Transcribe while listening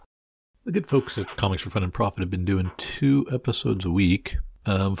The good folks at Comics for Fun and Profit have been doing 2 episodes a week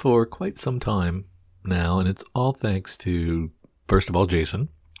for quite some time now, and it's all thanks to, first of all, Jason,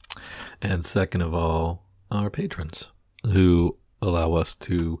 and second of all, our patrons who allow us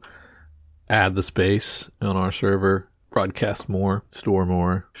to add the space on our server, broadcast more, store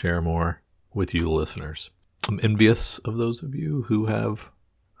more, share more with you, the listeners. I'm envious of those of you who have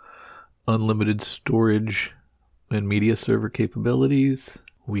unlimited storage and media server capabilities.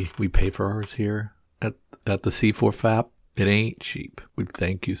 We pay for ours here at the C4 FAP. It ain't cheap. We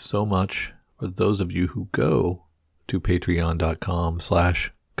thank you so much for those of you who go to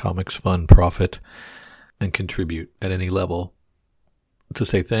patreon.com/comicsfunprofit and contribute at any level to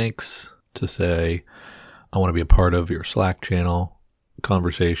say thanks, to say, I want to be a part of your Slack channel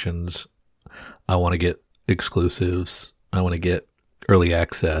conversations. I want to get exclusives. I want to get early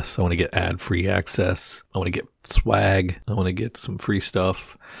access. I want to get ad-free access. I want to get swag. I want to get some free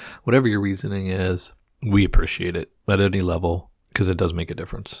stuff. Whatever your reasoning is, we appreciate it at any level because it does make a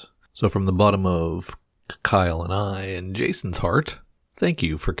difference. So from the bottom of Kyle and I and Jason's heart, thank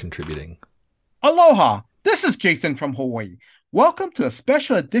you for contributing. Aloha! This is Jason from Hawaii. Welcome to a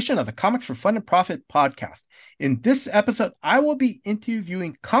special edition of the Comics for Fun and Profit podcast. In this episode, I will be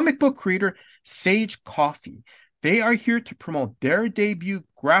interviewing comic book creator Sage Coffey. They are here to promote their debut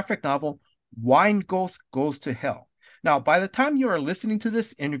graphic novel, Wine Ghost Goes to Hell. Now, by the time you are listening to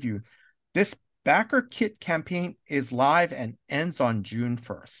this interview, this backer kit campaign is live and ends on June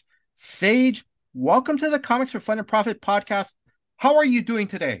 1st. Sage, welcome to the Comics for Fun and Profit podcast. How are you doing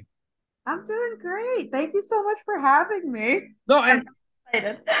today? I'm doing great. Thank you so much for having me. No, I'm and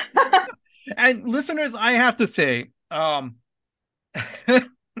excited. and listeners, I have to say,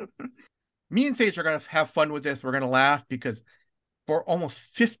 me and Sage are gonna have fun with this. We're gonna laugh because for almost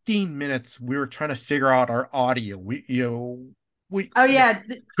 15 minutes we were trying to figure out our audio. We Oh yeah,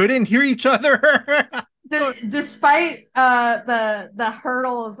 couldn't hear each other. despite the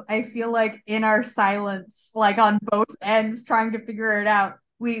hurdles, I feel like in our silence, like on both ends, trying to figure it out,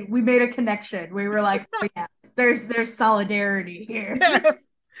 we made a connection. We were like, oh yeah, there's solidarity here. Yes.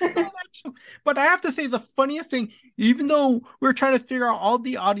 No, but I have to say the funniest thing, even though we're trying to figure out all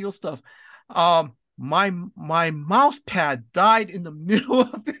the audio stuff, my mouse pad died in the middle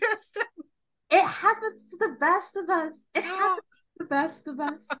of this. It happens to the best of us. It happens to the best of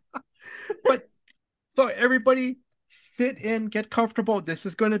us. But so everybody sit in, get comfortable. This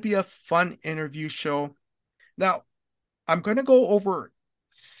is going to be a fun interview show. Now, I'm going to go over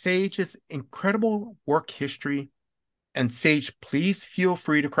Sage's incredible work history. And Sage, please feel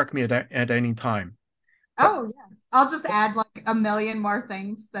free to correct me at any time. So, Oh yeah. I'll just add like a million more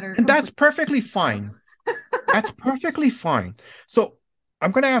things that are and that's complete. perfectly fine. That's perfectly fine. So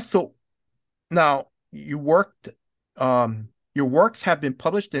I'm going to ask, so now your works have been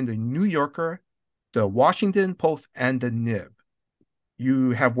published in the New Yorker, the Washington Post, and the Nib.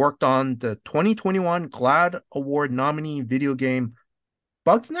 You have worked on the 2021 GLAAD Award nominee video game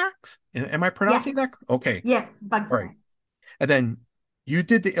Bugsnax. Am I pronouncing that? Yes. Okay. Yes, All right. Bugsnax. And then you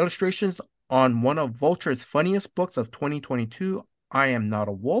did the illustrations on one of Vulture's funniest books of 2022, I Am Not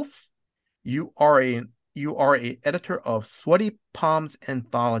a Wolf. You are a editor of Sweaty Palms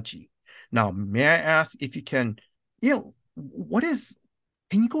Anthology. Now, may I ask if you can, can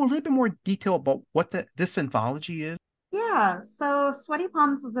you go a little bit more detail about what this anthology is? Yeah, so Sweaty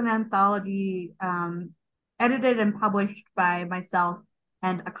Palms is an anthology edited and published by myself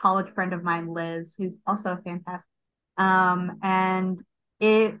and a college friend of mine, Liz, who's also fantastic. And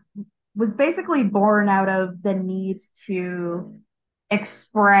it was basically born out of the need to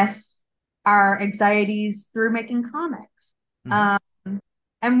express our anxieties through making comics. Mhm. Um,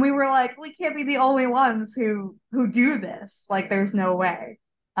 and we were like, we can't be the only ones who do this. Like, there's no way.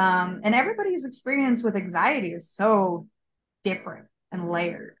 And everybody's experience with anxiety is so different and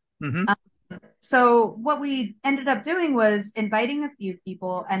layered. Mhm. So what we ended up doing was inviting a few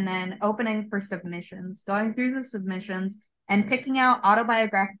people and then opening for submissions, going through the submissions and picking out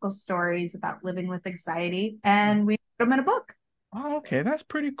autobiographical stories about living with anxiety, and we put them in a book. Oh, okay, that's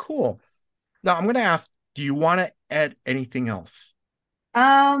pretty cool. Now I'm going to ask, do you want to add anything else?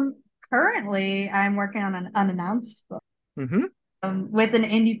 Um, Currently, I'm working on an unannounced book Mm-hmm. with an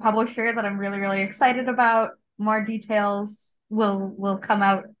indie publisher that I'm really, really excited about. More details will come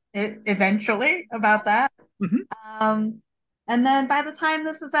out eventually about that. Mm-hmm. Um, and then by the time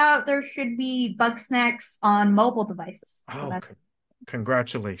this is out, there should be bug snacks on mobile devices. So Oh, that's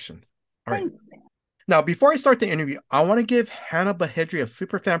congratulations. All right. thanks. Now, before I start the interview, I want to give Hannah Bahedri of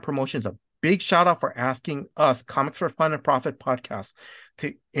Superfan Promotions a big shout out for asking us, Comics for Fun and Profit podcast,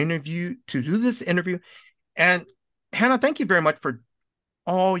 to do this interview. And Hannah, thank you very much for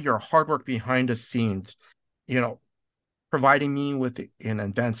all your hard work behind the scenes, you know, providing me with an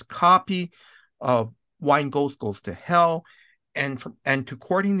advanced copy of Wine Goes to Hell, and to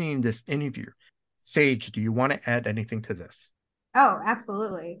coordinating this interview. Sage, do you want to add anything to this? Oh,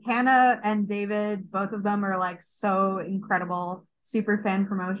 absolutely. Hannah and David, both of them are like so incredible. Super Fan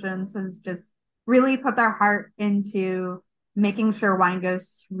Promotions has just really put their heart into making sure Wine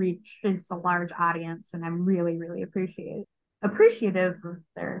Ghosts reaches a large audience, and I'm really, really appreciative of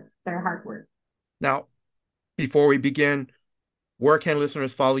their hard work. Now, before we begin, where can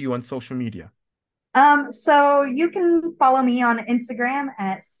listeners follow you on social media? So you can follow me on Instagram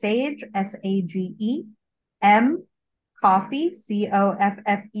at Sage, SAGEM, Coffey,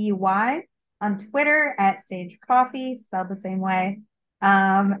 COFFEY, on Twitter at Sage Coffey, spelled the same way.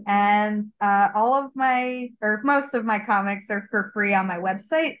 And all of my, or most of my comics are for free on my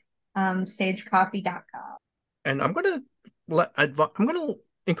website, sagecoffee.com. And I'm gonna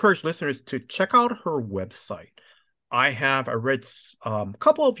encourage listeners to check out her website. I read a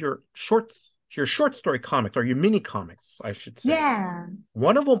couple of your short story comics, or your mini comics, I should say. Yeah.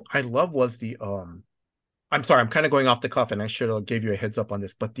 One of them I love was the I'm sorry, I'm kind of going off the cuff, and I should have gave you a heads up on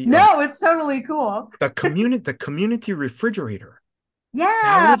this, but No, it's totally cool. the community refrigerator.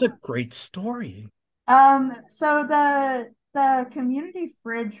 That Yeah. was a great story. So the community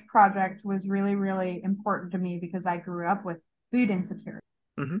fridge project was really, really important to me because I grew up with food insecurity.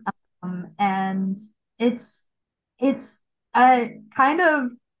 Hmm. And it's it's a kind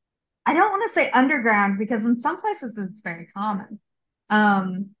of, I don't want to say underground because in some places it's very common.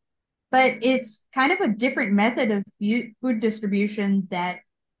 Um, but it's kind of a different method of food distribution that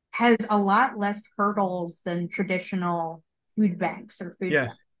has a lot less hurdles than traditional food banks or food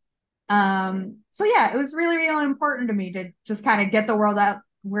centers. Yes. So yeah, it was really, really important to me to just kind of get the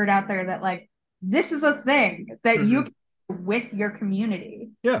word out there that like this is a thing that you Hmm. can do with your community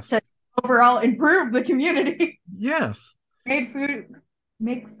Yes. to overall improve the community. Yes. Made food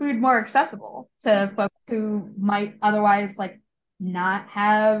Make food more accessible to folks who might otherwise like not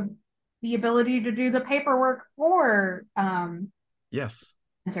have the ability to do the paperwork for Yes.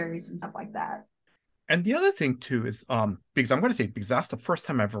 centers and stuff like that. And the other thing too is because I'm going to say, because that's the first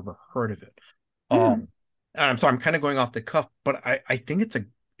time I've ever heard of it. Mm. And I'm sorry, I'm kind of going off the cuff, but I think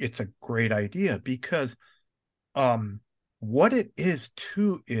it's a great idea because um what it is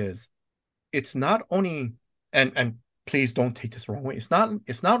too is it's not only, and please don't take this the wrong way, it's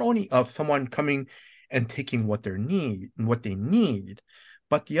not only of someone coming and taking what they need,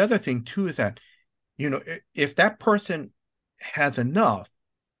 but the other thing too is that, if that person has enough,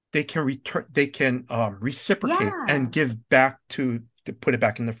 they can reciprocate and Yeah, give back to put it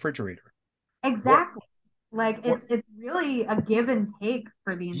back in the refrigerator. What exactly. Like what it's really a give and take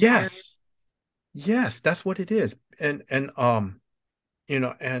for the entire. Yes, yes, that's what it is. And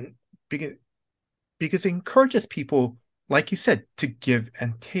because it encourages people, like you said, to give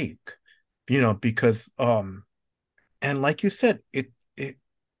and take, because and like you said, it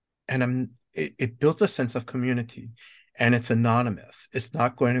builds a sense of community, and it's anonymous. It's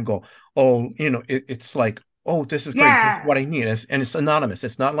not going to go, oh, it's like, oh, this is great, this is Yeah, what I need. And it's anonymous.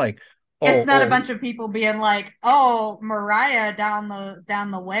 It's not like, it's oh, not a bunch of people being like, "Oh, Mariah down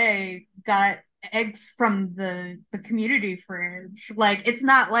the way got eggs from the community fridge." Like it's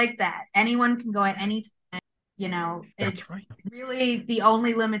not like that. Anyone can go at any time. that's It's right. really the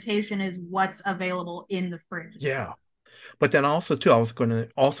only limitation is what's available in the fridge itself. Yeah. But then also too, I was going to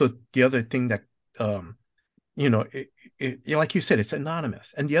also, the other thing that, um like you said, it's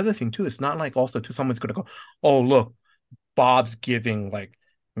anonymous. And the other thing too, it's not like also too someone's going to go, oh, look, Bob's giving like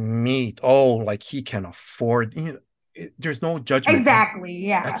meat. Oh, like he can afford. There's no judgment. Exactly.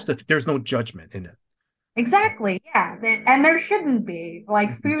 Yeah. There's no judgment in it. Exactly. Yeah. And there shouldn't be. Like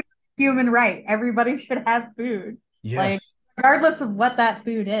Mhm. food is a human right. Everybody should have food. Like Yes, regardless of what that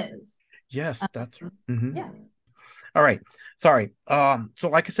food is. yes, that's mhm. Yeah. All right. Sorry. So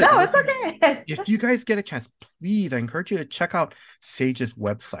like I said, No, it's listeners, okay. if you guys get a chance, please, I encourage you to check out Sage's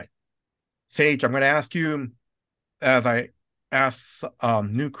website. Sage, I'm going to ask you, as I ask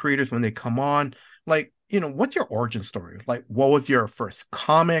new creators when they come on, like, what's your origin story? Like, what was your first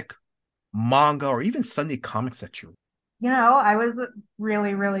comic, manga, or even Sunday comics that you? I was a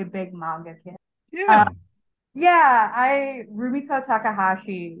really, really big manga kid. Uh, Yeah. yeah, Rumiko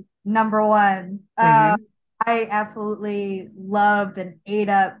Takahashi, number one. Hmm. I absolutely loved and ate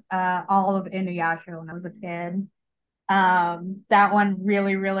up all of Inuyasha when I was a kid. That one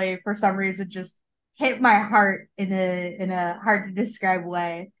really, really, for some reason, just hit my heart in a hard to describe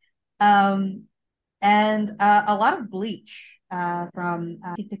way. Um, and a lot of Bleach from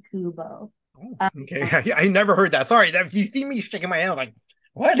Tita Kubo. Oh, okay. I never heard that. Sorry, that you see me shaking my head like.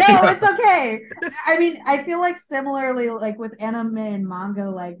 What? No, it's okay. I mean, I feel like similarly, like with anime and manga,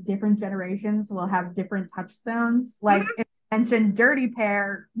 like different generations will have different touchstones. Like if you mentioned Dirty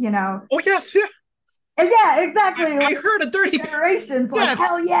Pair, Oh yes, yeah. and yeah, exactly. I Like heard a dirty. generations, like Yes.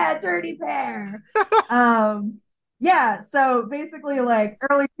 hell yeah, Dirty Pair. Um, yeah. So basically, like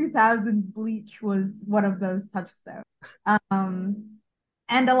early 2000s, Bleach was one of those touchstones. Um,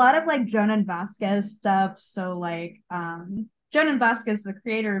 and a lot of like Jonan Vasquez stuff. So like Jonan Vasquez, the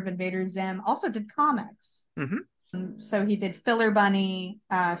creator of Invader Zim, also did comics. Hmm. So he did Filler Bunny,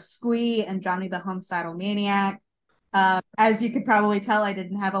 Squee, and Johnny the Homicidal Maniac. As you could probably tell, I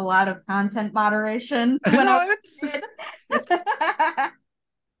didn't have a lot of content moderation when I No, was it's a kid.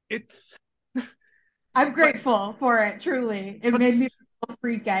 it's it's I'm but grateful for it, truly. It but made me the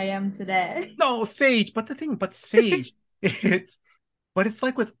freak I am today. no, Sage. But Sage, it's but it's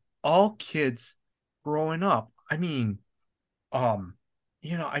like with all kids growing up. I mean, um,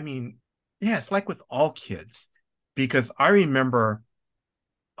 I mean, yeah, it's like with all kids because I remember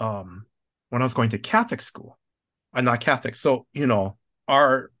when I was going to Catholic school. I'm not Catholic, so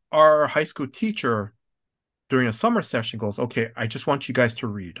our high school teacher during a summer session goes, okay, I just want you guys to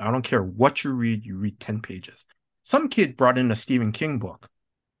read. I don't care what you read 10 pages. Some kid brought in a Stephen King book,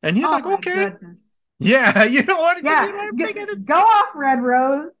 and he's Oh like, my okay, goodness. yeah, you know what? Because Yeah, I'm thinking go off, Red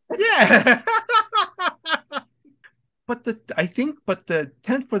Rose. yeah. But the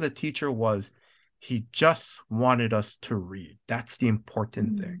intent for the teacher was he just wanted us to read. That's the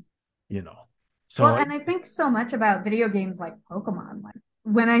important thing, Mm. you know. Well, So and I think so much about video games like Pokemon. Like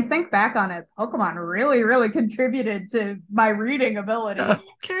when I think back on it, Pokemon really, really contributed to my reading ability.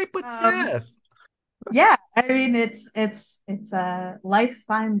 okay, but Um, yes. yeah, I mean it's life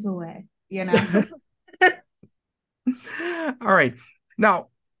finds a way, you know. All right. Now,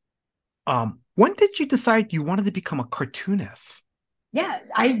 when did you decide you wanted to become a cartoonist? Yeah,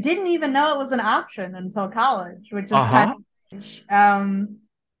 I didn't even know it was an option until college, which is kind Uh-huh. of strange.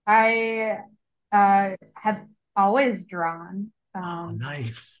 I have always drawn Oh,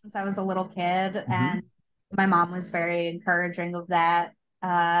 nice. since I was a little kid, Hmm. and my mom was very encouraging of that.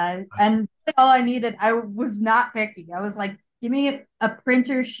 Nice. And really all I needed, I was not picky. I was like, give me a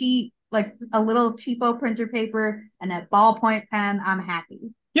printer sheet, like a little cheapo printer paper, and a ballpoint pen. I'm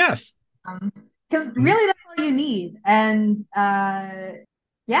happy. Yes. Because Mhm. really that's all you need. And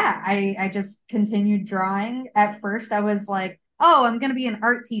yeah, I just continued drawing. At first, I was like, oh, I'm gonna be an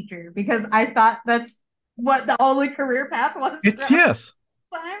art teacher because I thought that's what the only career path was It's around yes.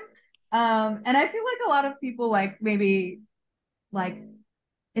 the time. And I feel like a lot of people like maybe like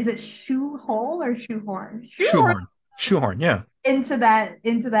is it shoehole or shoehorn? Shoehorn Shoehorn. Shoehorn, yeah. into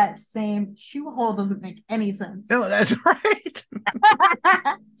that same shoehole doesn't make any sense. No, that's right.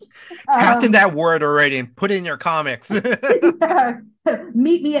 Patent um that word already and put it in your comics. yeah.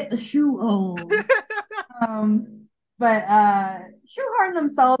 Meet me at the shoehole. But shoehorn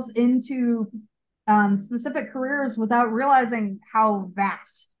themselves into specific careers without realizing how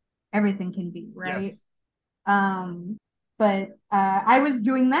vast everything can be, right? Yes. Um, but I was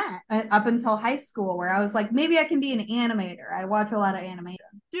doing that up until high school, where I was like, maybe I can be an animator. I watch a lot of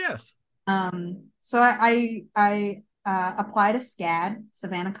animation. Yes. So I applied to SCAD,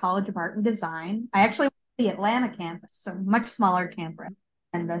 Savannah College of Art and Design. I actually went to the Atlanta campus, so much smaller campus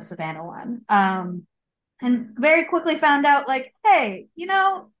than the Savannah one. And very quickly found out, like, hey,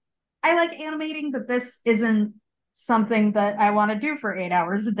 I like animating, but this isn't something that I want to do for 8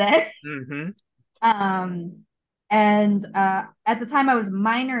 hours a day. Hmm. Um, and at the time, I was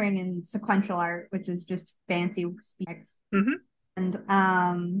minoring in sequential art, which is just fancy speaks. Hmm.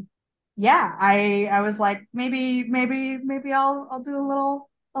 And yeah, I was like, maybe I'll do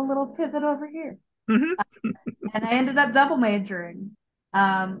a little pivot over here. Hmm. And I ended up double majoring,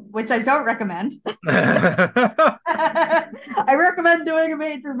 which I don't recommend. I recommend doing a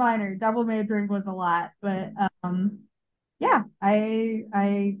major minor. Double majoring was a lot, but yeah,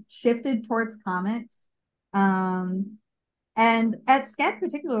 I shifted towards comics. Um, and at SCAD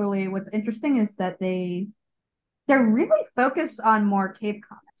particularly, what's interesting is that they're really focused on more Cape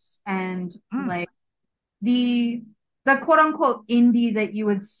comics and Hmm. like the the quote unquote indie that you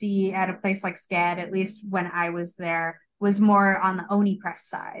would see at a place like SCAD, at least when I was there, was more on the Oni Press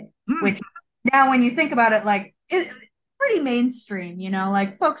side, Hmm. which now when you think about it, like it's pretty mainstream,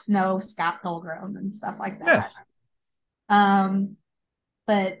 like folks know Scott Pilgrim and stuff like that. Yes. Um,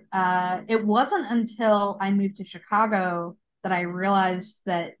 but it wasn't until I moved to Chicago that I realized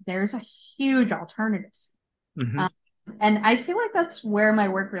that there's a huge alternative scene. Hmm. Um, and I feel like that's where my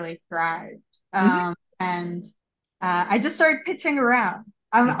work really thrived. Hmm. And I just started pitching around.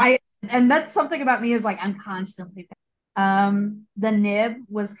 Hmm. And that's something about me is like I'm constantly pitching. The Nib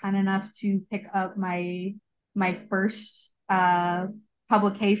was kind enough to pick up my first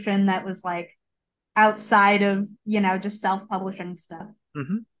publication that was like outside of, just self-publishing stuff.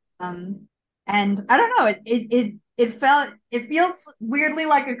 Hmm. Um, and I don't know, it feels weirdly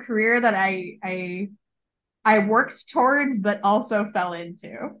like a career that I worked towards, but also fell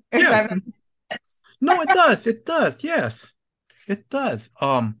into. If Yes. that makes sense. No, it does. It does. Yes, it does.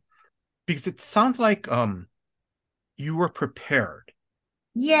 Because it sounds like you were prepared.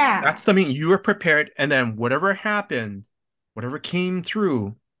 Yeah, That's the mean. You were prepared, and then whatever happened, whatever came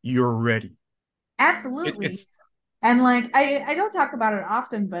through, you're ready. absolutely. It's And like I don't talk about it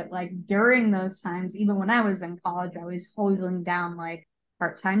often, but like during those times, even when I was in college, I was holding down like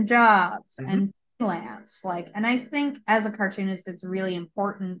part-time jobs mhm. and freelance. Like, and I think as a cartoonist, it's really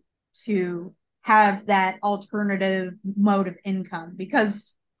important to have that alternative mode of income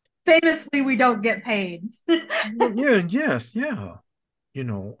because famously we don't get paid. Well, yeah, yes, yeah.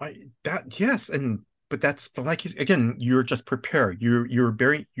 I that yes, and but that's but like again, you're just prepared. You're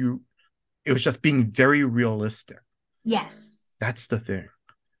very you. It was just being very realistic. Yes. That's the thing,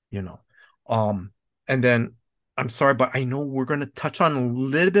 you know. Um, and then I'm sorry, but I know we're going to touch on a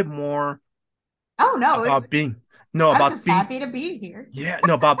little bit more Oh no, it's about being no I'm about just being happy to be here. yeah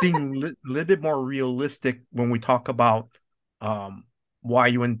no about being a little bit more realistic when we talk about um why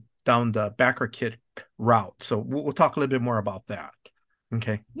you went down the backer kid route. So we'll talk a little bit more about that.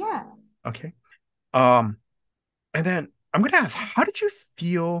 Okay. Yeah. Okay. Um, and then I'm going to ask, how did you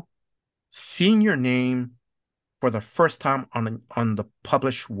feel seeing your name for the first time on the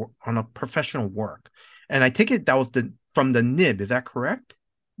on a professional work? And I take it that was the from the nib. Is that correct?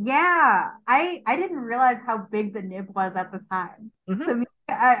 Yeah, I didn't realize how big the nib was at the time. Hmm. To me,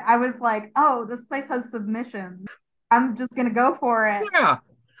 I was like, oh, this place has submissions. I'm just gonna go for it. Yeah.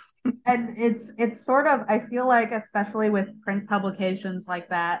 And it's sort of, I feel like, especially with print publications like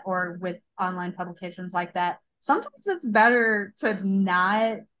that or with online publications like that, sometimes it's better to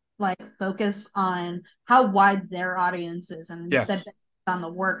not like focus on how wide their audience is and instead Yes. focus on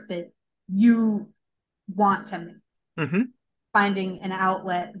the work that you want to make, Hmm. finding an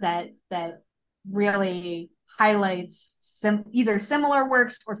outlet that really highlights either similar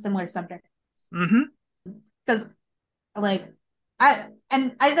works or similar subjects. Hmm. Because like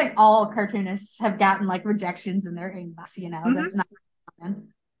I think all cartoonists have gotten like rejections in their inbox. Hmm. That's not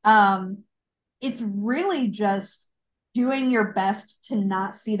common. Um, it's really just doing your best to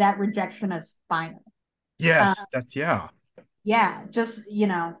not see that rejection as final. Uh, Yes. That's yeah. yeah, just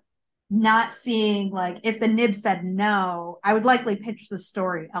not seeing like if the nib said no, I would likely pitch the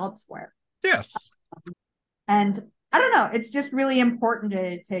story elsewhere. Yes. And I don't know, it's just really important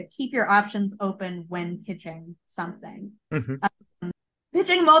to keep your options open when pitching something. Hmm.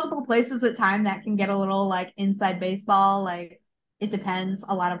 Pitching multiple places at a time, that can get a little like inside baseball. Like it depends.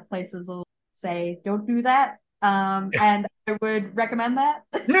 A lot of places will say don't do that. And I would recommend that.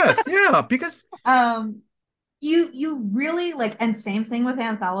 Yes. Yeah. Because um, you really like, and same thing with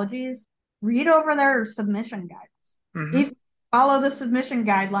anthologies. Read over their submission guides. If hmm you follow the submission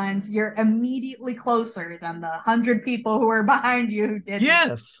guidelines, you're immediately closer than the 100 people who are behind you who didn't.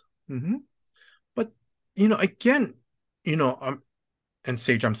 yes. Hmm. But again, I'm and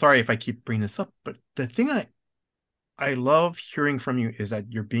Sage, I'm sorry if I keep bringing this up, but the thing I love hearing from you is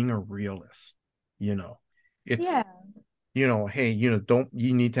that you're being a realist. You know, it's Yeah, hey, don't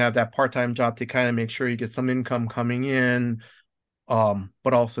you need to have that part-time job to kind of make sure you get some income coming in.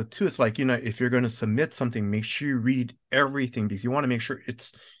 But also too, it's like, if you're going to submit something, make sure you read everything because you want to make sure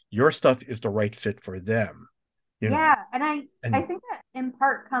it's your stuff is the right fit for them, you know. yeah, and I And think that in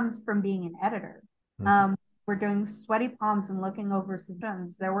part comes from being an editor. mhm. Um, we're doing sweaty palms and looking over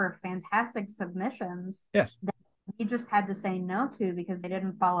submissions. There were fantastic submissions Yes, that we just had to say no to because they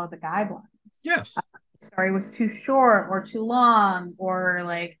didn't follow the guidelines. yes. The story was too short or too long, or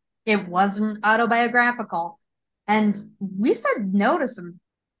like it wasn't autobiographical. And we said no to some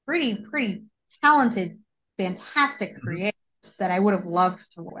pretty talented, fantastic Hmm. creators that I would have loved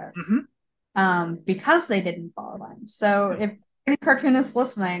to work Hmm. because they didn't follow lines. So Yeah. if any cartoonists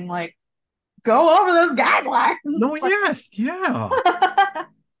listening, like, go over those No, guidelines. yes, yeah.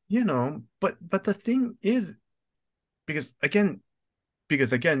 But the thing is, because again,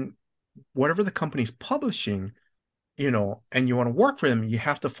 whatever the company's publishing, and you want to work for them, you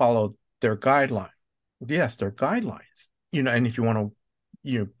have to follow their guidelines. Yes, their guidelines. And if you want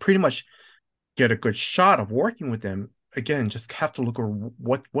to, pretty much get a good shot of working with them, again, just have to look at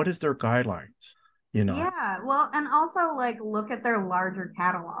what is their guidelines, you know. Yeah, well, and also like look at their larger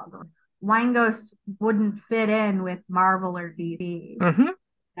catalog. Wine Ghost wouldn't fit in with Marvel or DC.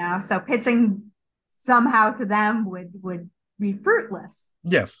 Hmm. So pitching somehow to them would be fruitless.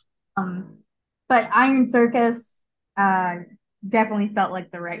 Yes. Um, but Iron Circus uh definitely felt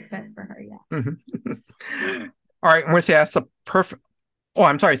like the right fit for her. Yeah. All right, I'm gonna say that's a perfect. Oh,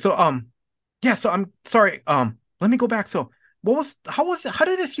 I'm sorry. So, yeah. So I'm sorry. Let me go back. So, how was it? How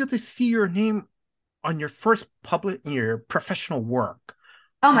did it feel to see your name on your first public, your professional work?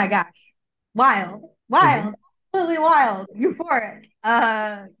 Oh Uh, my gosh. Wild. mhm, Wild. Absolutely wild. Euphoric.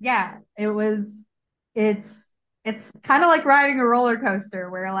 Yeah, it's it's kind of like riding a roller coaster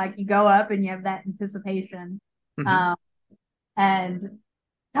where like you go up and you have that anticipation. mhm, Um and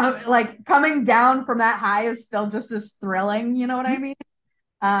like coming down from that high is still just as thrilling, you know what I mhm. mean?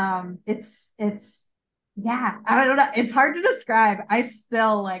 It's yeah, I don't know. It's hard to describe. I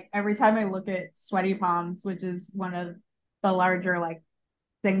still like every time I look at Sweaty Palms, which is one of the larger like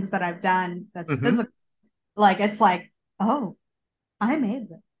things that I've done that's Mhm. physical, like it's like, oh, I made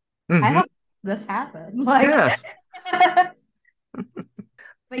this. I Mhm. helped this happen. Like Yes.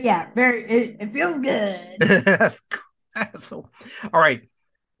 but yeah, it feels good. That's so. All right,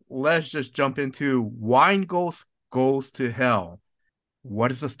 let's just jump into Wine Ghost Goes to Hell.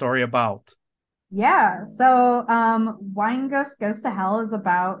 What is the story about? Yeah. So Wine Ghost Goes to Hell is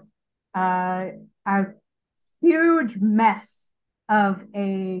about uh a huge mess of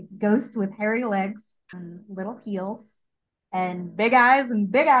a ghost with hairy legs and little heels and big eyes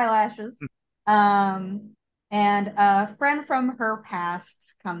and big eyelashes. Um, and a friend from her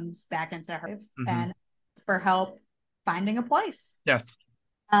past comes back into her life Hmm. and asks for help finding a place. Yes,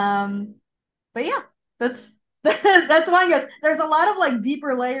 Um, but yeah, that's why I guess there's a lot of like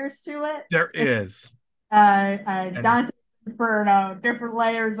deeper layers to it. there It's is, and it, Dante Inferno, different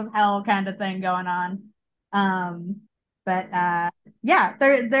layers of hell kind of thing going on. Um, but yeah,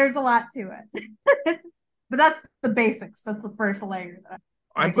 there's a lot to it. But that's the basics. That's the first layer that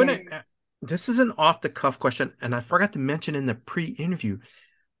I I'm gave gonna. you. This is an off the cuff question, and I forgot to mention in the pre-interview.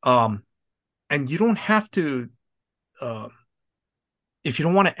 Um, and you don't have to. Uh, if you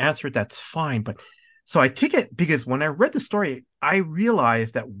don't want to answer it, that's fine. But so I take it because when I read the story, I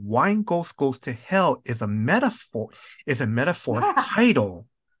realized that Wine Ghost Goes to Hell is a metaphor Yeah. title.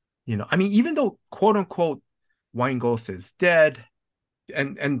 I mean, even though quote unquote Wine Ghost is dead,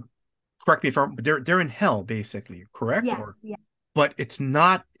 and correct me if I'm, they're in hell basically, correct? Or Yes. Yes. but it's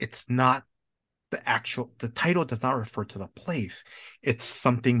not the title does not refer to the place. It's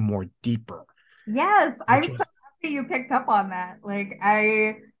something more deeper, Yes. which I'm so was happy you picked up on that. Like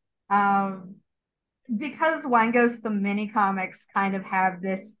um, because Wine Ghost the mini comics kind of have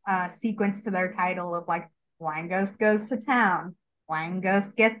this sequence to their title of like Wine Ghost goes to town, Wine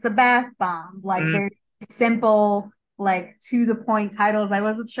Ghost gets a bath bomb. Like mm, very simple, like to the point titles. I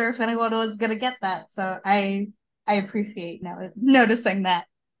wasn't sure if anyone was gonna get that, so I appreciate noticing that.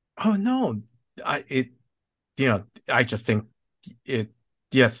 oh no, I it I just think it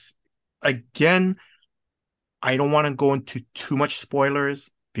yes. Again, I don't want to go into too much spoilers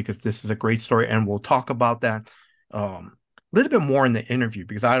because this is a great story, and we'll talk about that a little bit more in the interview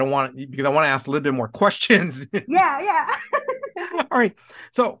because I want to ask a little bit more questions. Yeah, yeah. All right.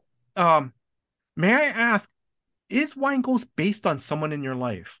 So, may I ask, is Wine Ghost based on someone in your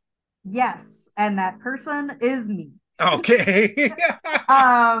life? Yes, and that person is me. Okay.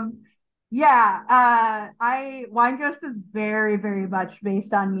 Um, yeah, I Wine Ghost is very, very much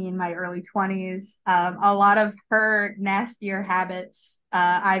based on me in my early 20s. A lot of her nastier habits,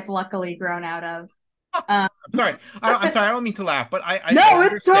 I've luckily grown out of. Um, I'm sorry. I'm sorry. I don't mean to laugh, but I no,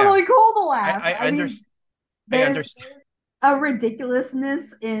 it's understand. totally cool to I laugh. I I under, mean, I there's understand. a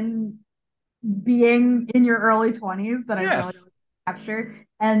ridiculousness in being in your early 20s that I really, Yes. really capture.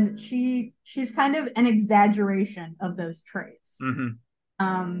 And she's kind of an exaggeration of those traits. Hmm.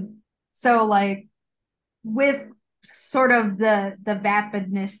 Um, so like with sort of the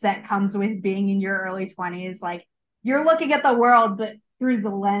vapidness that comes with being in your early 20s, like you're looking at the world but through the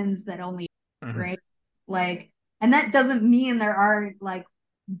lens that only Hmm. right, like, and that doesn't mean there are like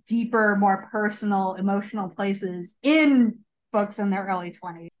deeper, more personal, emotional places in folks in their early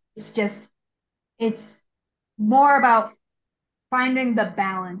 20s. It's just it's more about finding the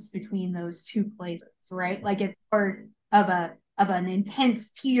balance between those two places, right? Like it's part of an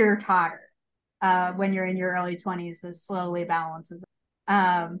intense teeter totter when you're in your early 20s that slowly balances.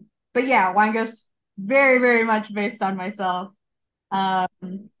 But yeah, Wine Ghost very, very much based on myself. Um,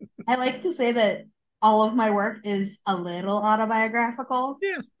 I like to say that all of my work is a little autobiographical.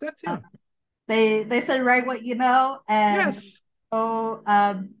 Yes, that's Uh, you. they say write what you know and Yes.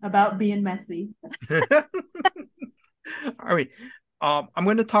 about being messy. All right. I'm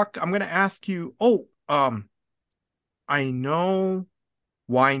going to ask you. Oh, I know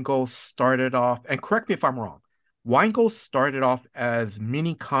Wine Ghost started off, and correct me if I'm wrong, Wine Ghost started off as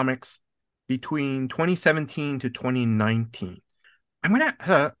mini comics between 2017 to 2019. I'm going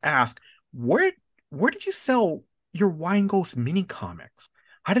to ask, where where did you sell your Wine Ghost mini comics?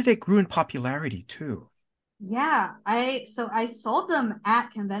 How did it grew in popularity too? Yeah, I sold them at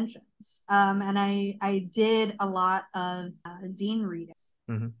conventions. And I did a lot of zine readings.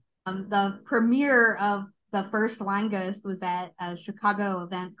 Mm-hmm. The premiere of the first Line Ghost was at a Chicago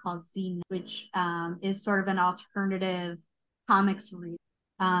event called Zine, which is sort of an alternative comics read.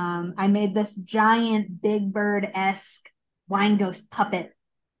 I made this giant Big Bird-esque Wine Ghost puppet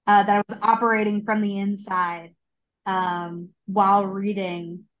that I was operating from the inside while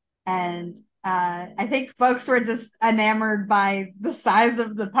reading. And I think folks were just enamored by the size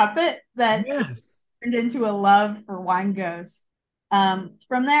of the puppet that it Yes. turned into a love for Wine Ghost.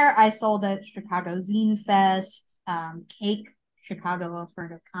 From there, I sold at Chicago Zine Fest, Cake, Chicago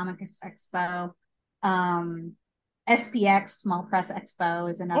Alternative Comics Expo, um, SPX, Small Press Expo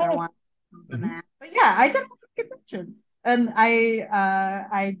is another Oh. one. Mhm. But yeah, I did conventions, and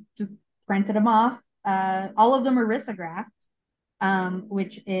I just printed them off. All of them are risographed,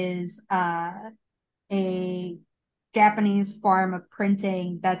 which is a Japanese form of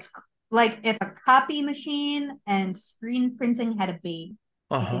printing that's like if a copy machine and screen printing had a baby.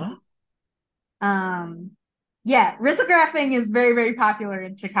 I think. Uh-huh. Um, yeah, risographing is very, very popular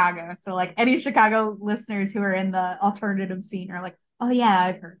in Chicago. So like any Chicago listeners who are in the alternative scene are like, oh yeah,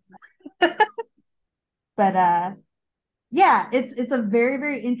 I've heard of that. But yeah, it's a very,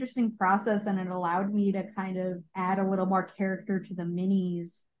 very interesting process, and it allowed me to kind of add a little more character to the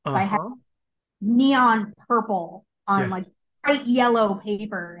minis by having Uh-huh. neon purple on like Yes. bright yellow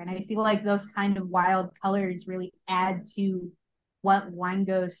paper. And I feel like those kind of wild colors really add to what Wine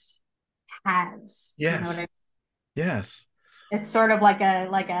Ghost has. You know what I mean? Yes. Yes. It's sort of like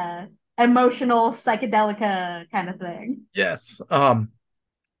a emotional psychedelica kind of thing. Yes.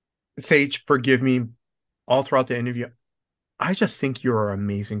 Sage, forgive me all throughout the interview. I just think you're an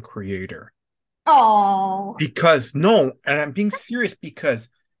amazing creator. Oh, Because no, and I'm being serious because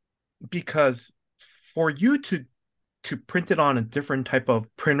for you to print it on a different type of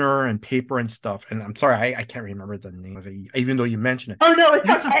printer and paper and stuff, and I'm sorry, I can't remember the name of it, even though you mentioned it. oh no, it's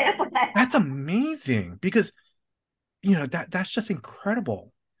That's a okay, it's okay. that's amazing because that's just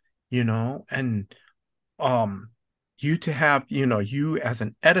incredible, and um you to have, you as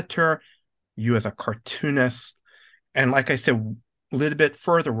an editor, you as a cartoonist, and like I said, a little bit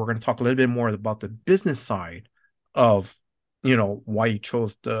further, we're going to talk a little bit more about the business side of, why you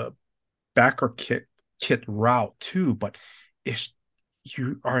chose the backer kit route too. But it's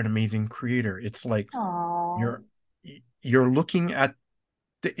you are an amazing creator. It's like Oh, you're you're looking at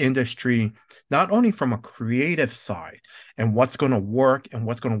the industry not only from a creative side and what's going to work and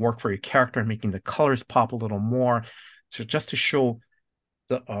what's going to work for your character and making the colors pop a little more, so just to show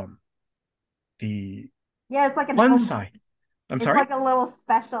the yeah, it's like an fun oomph. side. I'm It's sorry. like a little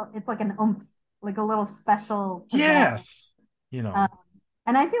special. It's like an oomph, like a little special pizzazz. Yes. you Um, know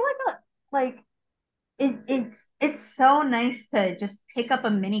and I feel like it's so nice to just pick up a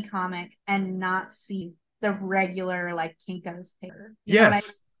mini comic and not see the regular like Kinko's paper. You know what I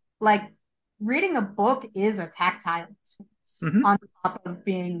yes. like? Reading a book is a tactile experience Hmm. on top of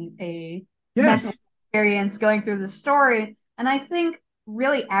being a mental Yes. experience going through the story. And I think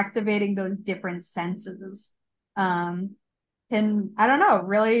really activating those different senses um, can, I don't know,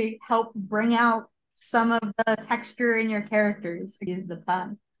 really help bring out some of the texture in your characters, to use the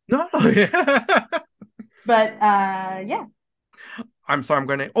pun. No, no. Yeah. But yeah, I'm sorry. I'm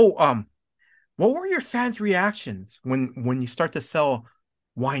gonna. What were your fans' reactions when you start to sell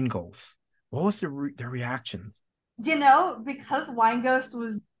wine goals? What was the reactions? because Wine Ghost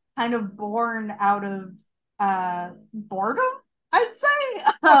was kind of born out of boredom, I'd say.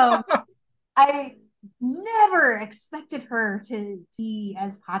 I never expected her to be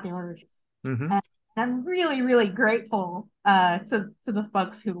as popular as she is. Hmm. And I'm really, really grateful to the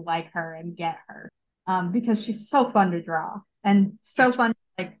folks who like her and get her. Because she's so fun to draw and so Yes. fun.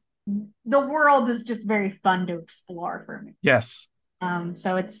 Like the world is just very fun to explore for me. Yes.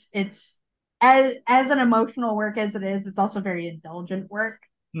 So it's as an emotional work as it is, it's also very indulgent work.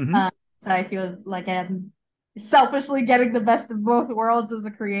 Hmm. Um, so I feel like I'm selfishly getting the best of both worlds as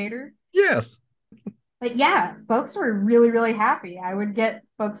a creator. Yes. But yeah, folks were really, really happy. I would get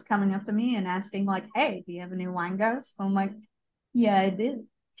folks coming up to me and asking, like, hey, do you have a new wine ghost? I'm like, yeah, I do.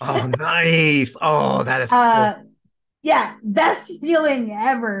 Oh, nice. Oh, that is so Uh yeah, best feeling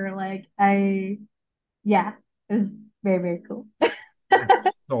ever. Yeah, it was very, very cool.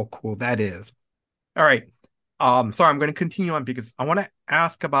 that's so cool. That is. All right. Sorry, I'm going to continue on because I want to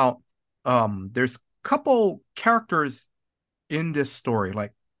ask about there's a couple characters in this story.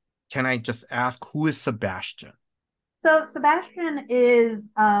 Like, can I just ask who is Sebastian? So Sebastian is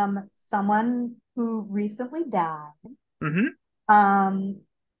someone who recently died. Mm-hmm. Um,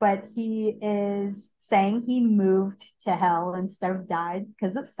 but he is saying he moved to hell instead of died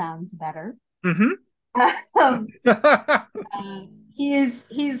because it sounds better. Mm-hmm. Um,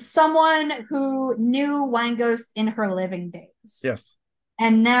 he's someone who knew Wine Ghost in her living days. Yes.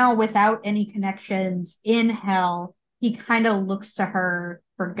 And now without any connections in hell, he kind of looks to her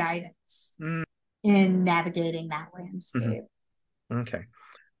for guidance Mm-hmm. in navigating that landscape. Okay.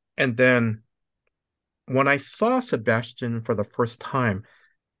 And then when I saw Sebastian for the first time,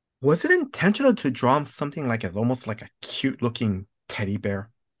 was it intentional to draw him something like as almost like a cute looking teddy bear?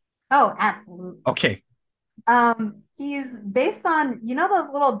 Oh, absolutely. Okay. He's based on, you know,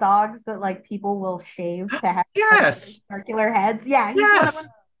 those little dogs that like people will shave to have perfectly Yes. circular heads. Yeah, he's one of them.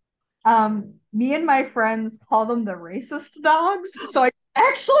 Yes. Me and my friends call them the racist dogs, so I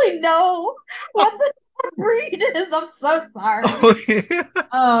actually know what the breed is. I'm so sorry. Oh, yeah.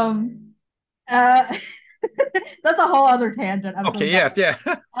 Um, uh, that's a whole other tangent. I'm so Okay. sorry. Yes. Yeah.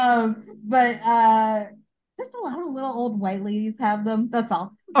 But just a lot of little old white ladies have them. That's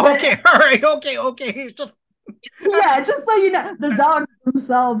all. But Okay. All right. Okay. Okay. Just yeah, just so you know, the dogs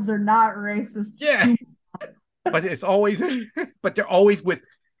themselves are not racist. yeah. But it's always, but they're always with.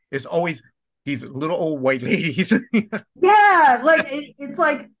 It's always these little old white ladies. Yeah, like it's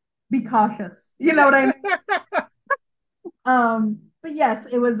like be cautious. You know what I mean? But yes,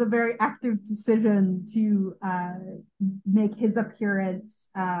 it was a very active decision to make his appearance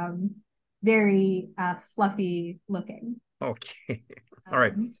very fluffy looking. Okay. All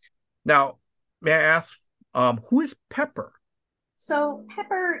right. Um, Now, may I ask, who is Pepper? so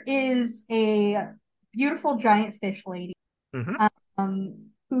Pepper is a beautiful giant fish lady Mm-hmm.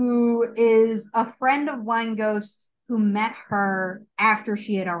 who is a friend of Wine Ghost who met her after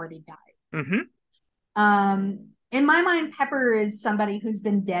she had already died. Mm-hmm. In my mind, Pepper is somebody who's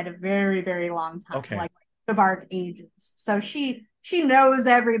been dead a very, very long time, Okay. like the Bark ages. So she knows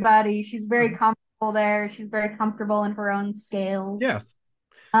everybody. She's very Mhm. comfortable there. She's very comfortable in her own scales. Yes.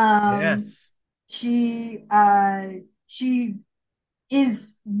 Um, Yes. she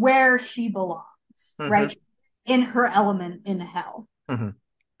is where she belongs, Mm-hmm. right? In her element in hell. Mm-hmm.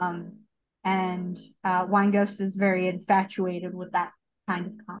 Um, and Wine Ghost is very infatuated with that kind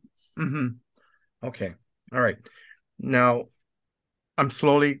of comments. Mm-hmm. Okay. All right. Now, I'm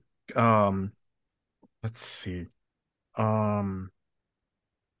slowly, um, let's see. Um,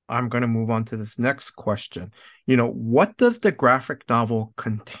 I'm going to move on to this next question. What does the graphic novel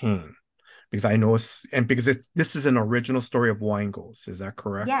contain? Because I know and because this is an original story of Weingol's. Is that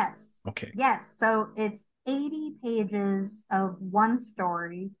correct? Yes, Okay. yes. So it's 80 pages of one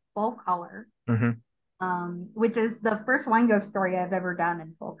story, full color, Mm-hmm. which is the first Wine Ghost story I've ever done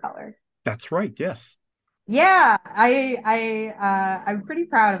in full color. That's right. Yes. Yeah, I'm pretty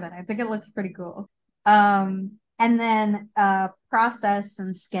proud of it. I think it looks pretty cool. And then process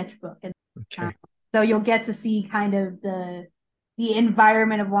and sketchbook, and uh, Okay. so you'll get to see kind of the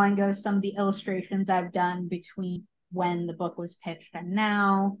environment of Wine Ghost, some of the illustrations I've done between when the book was pitched and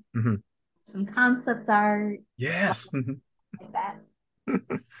now, Mm-hmm. some concept art, stuff Yes. Mm-hmm. like that.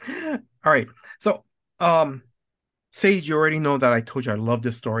 All right. So, um, Sage, you already know that I told you I love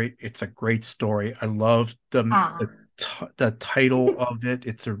this story. It's a great story. I love Ah, the title of it.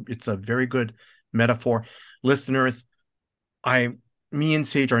 It's a very good metaphor. Listeners, I me and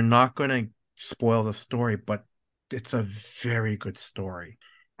Sage are not going to spoil the story, but it's a very good story.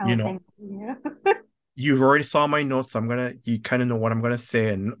 You oh, know, thank you. you've already saw my notes. You kind of know what I'm going to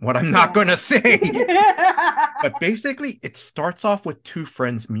say and what I'm not Yeah. going to say. But basically, it starts off with two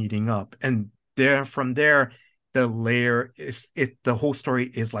friends meeting up, and from there, the whole story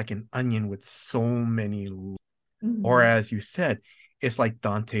is like an onion with so many, or Mhm. as you said, it's like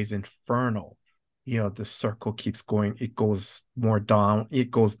Dante's Inferno. The circle keeps going, it goes more down,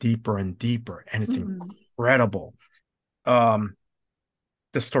 it goes deeper and deeper, and it's Mhm. incredible. Um,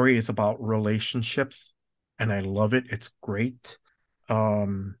 the story is about relationships, and I love it. It's great.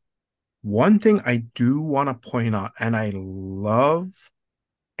 Um, One thing I do want to point out, and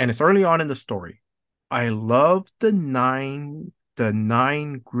it's early on in the story, I love the nine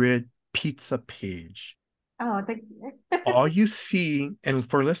grid pizza page. Oh, thank you. All you see, and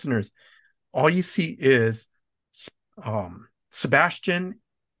for listeners, all you see is Sebastian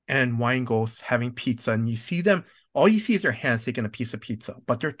and Weingolf having pizza, and you see them. All you see is their hands taking a piece of pizza,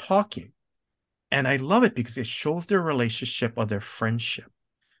 but they're talking, and I love it because it shows their relationship or their friendship.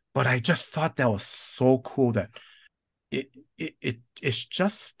 But I just thought that was so cool that it it's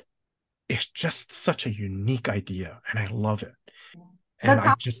just such a unique idea, and I love it. The And I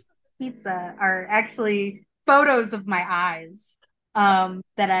top just pizza are actually photos of my eyes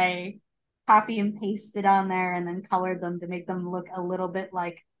that I copy and pasted on there and then colored them to make them look a little bit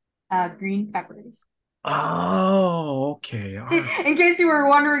like green peppers. oh, okay, all right, In case you were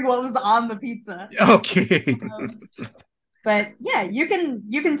wondering what was on the pizza. okay, Um, but yeah, you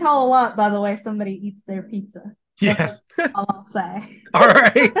can tell a lot by the way somebody eats their pizza. That's yes, all I'll say. all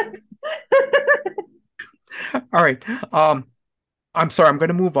right, all right. I'm sorry, I'm going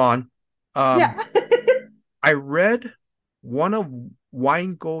to move on. Um, Yeah. I read one of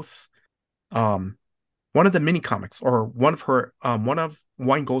Weingold's um one of the mini comics or one of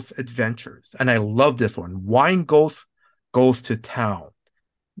Weingold's adventures, and I love this one. Weingold goes to town.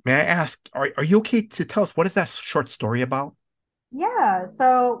 May I ask, are you okay to tell us what is that short story about? Yeah,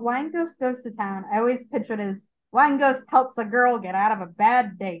 so Wine Ghost goes to town. I always picture it as Wine Ghost helps a girl get out of a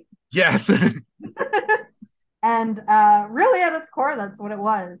bad date. Yes. And really, at its core, that's what it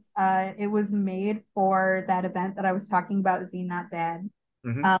was. It was made for that event that I was talking about, Zine Not Bad.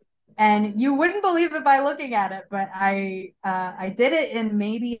 Hmm. Um, and you wouldn't believe it by looking at it, but I did it in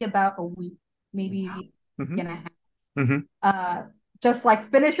maybe about a week, maybe Hmm. and a half. Hmm. Uh, just like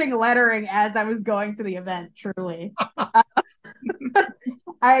finishing lettering as I was going to the event, truly. Uh,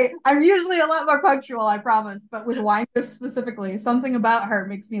 I'm usually a lot more punctual, I promise, but with Wine Ghost specifically, something about her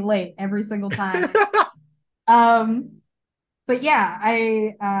makes me late every single time. Um, but yeah,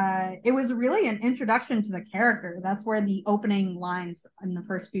 I it was really an introduction to the character. That's where the opening lines in the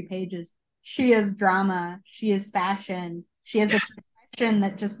first few pages. She is drama. She is fashion. She has a Yes. passion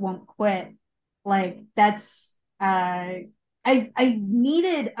that just won't quit. Like that's I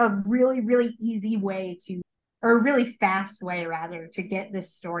needed a really really easy way to or a really fast way rather to get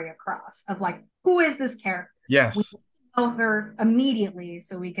this story across of like who is this character? We Yes. know her immediately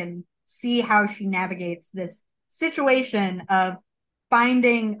so we can see how she navigates this situation of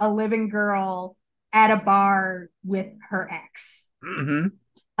finding a living girl at a bar with her ex. Hmm.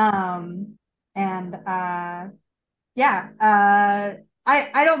 Um, and yeah,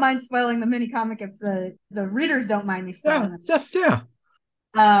 I don't mind spoiling the mini comic if the readers don't mind me Yeah. spoiling them. Yes. Yeah.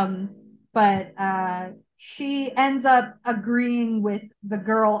 Um, but she ends up agreeing with the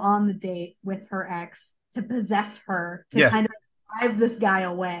girl on the date with her ex to possess her to Yes. kind of drive this guy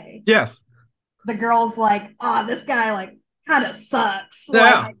away. Yes. The girl's like, "Oh, this guy like kind of sucks.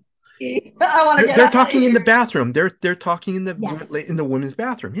 Like, Yeah. I want to get They're out of talking in the here." bathroom. They're talking in Yes. the women's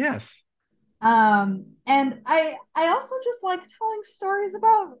bathroom. Yes. And I also just like telling stories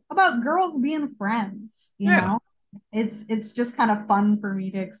about girls being friends. You Yeah. know, it's just kind of fun for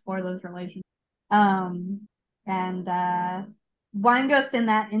me to explore those relationships. Um, and Wine Ghost in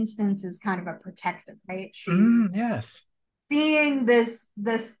that instance is kind of a protective, right? She's Yes. seeing this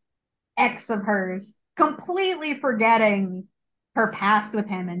ex of hers, completely forgetting her past with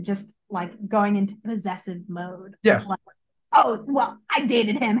him and just like going into possessive mode of Yes. like, oh, well, I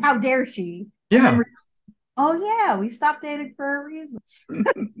dated him. How dare she? And Yeah. then, oh, yeah, we stopped dating for a reason.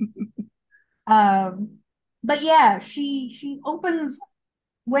 Um, but yeah, she opens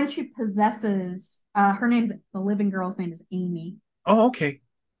when she possesses, her name's the living girl's name is Amy. Oh, okay.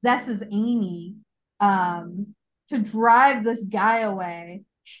 Possesses Amy to drive this guy away.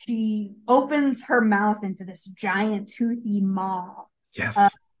 She opens her mouth into this giant toothy maw uh,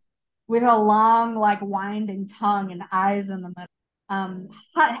 Yes. with a long, like winding tongue and eyes in the middle.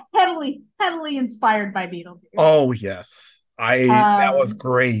 Heavily inspired by Beetlejuice. Oh, yes. I that was Um,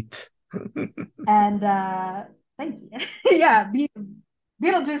 great. and thank you. Yeah,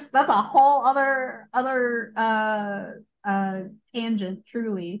 Beetlejuice. That's a whole other tangent.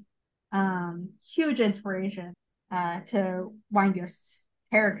 Truly, huge inspiration to Wineghost's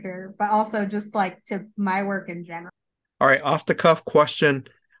character, but also just like to my work in general. All right, off the cuff question.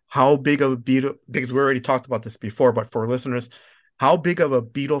 How big of a Beetle, because we already talked about this before, but for listeners, how big of a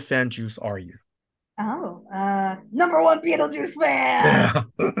Beetle fan juice are you? Oh, number one Beetlejuice fan. Yeah.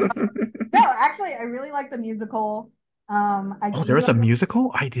 No, actually, I really like the musical. I Oh, do. there's a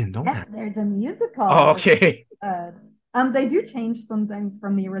musical? I didn't know Yes, that. there's a Oh, musical. It's okay. good. They do change some things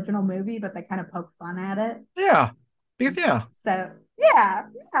from the original movie, but they kind of poke fun at it. Yeah. Because yeah. So yeah,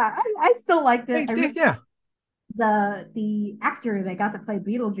 I still liked it. I really Yeah. the actor that got to play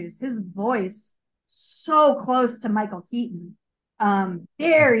Beetlejuice, his voice so close to Michael Keaton.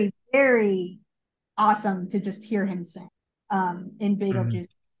 Very awesome to just hear him sing in Mhm. Beetlejuice,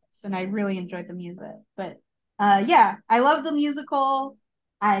 and I really enjoyed the music. But yeah, I love the musical.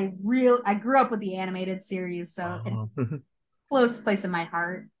 I grew up with the animated series, so it's Oh. a close place in my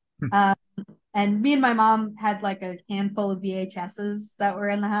heart. Uh, And me and my mom had like a handful of VHSs that were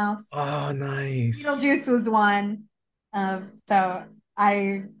in the house. Oh, nice. Beetlejuice was one. So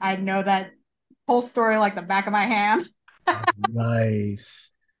I know that whole story like the back of my hand.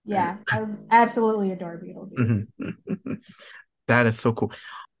 Nice. Yeah, I absolutely adore Beetlejuice. Mhm. That is so cool.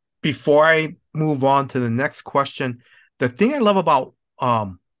 Before I move on to the next question, the thing I love about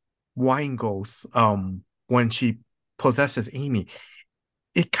Wine Ghost, when she possesses Amy,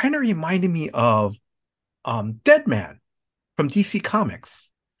 it kind of reminded me of Dead Man from DC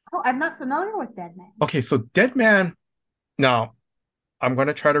Comics. Oh, I'm not familiar with Dead Man. Okay, so Dead Man, now I'm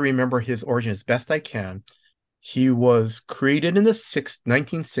gonna try to remember his origin as best I can. He was created in the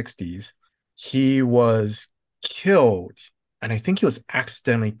 1960s. He was killed, and I think he was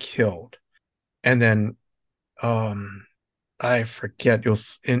accidentally killed. And then um I forget, it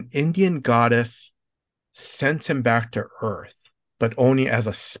was an Indian goddess sent him back to Earth, but only as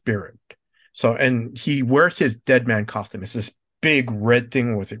a spirit. So, and he wears his dead man costume. It's this big red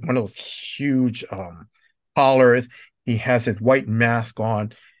thing with one of those huge collars. He has his white mask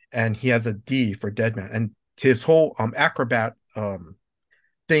on, and he has a D for dead man. And his whole acrobat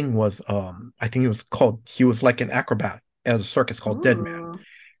thing was I think it was called, he was like an acrobat at a circus called Dead Man. Ooh.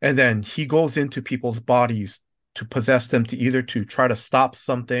 And then he goes into people's bodies to possess them, to either to try to stop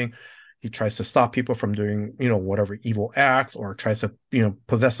something. He tries to stop people from doing, whatever evil acts, or tries to,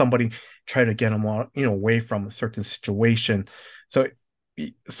 possess somebody, try to get them, away from a certain situation. So,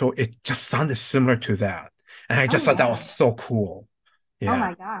 so it just sounded similar to that, and I Oh just thought that was yeah. so cool. Oh Yeah,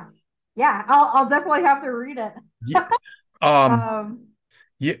 my gosh. Yeah, I'll definitely have to read it. yeah. Um, Um,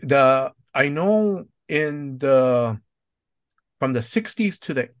 yeah. I know in the from the 60s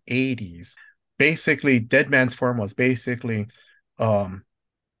to the 80s, basically Dead Man's Farm was basically um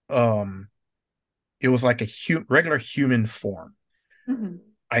um it was like a regular human form. mhm.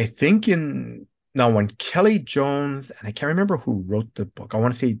 I think in now when Kelly Jones, and I can't remember who wrote the book. I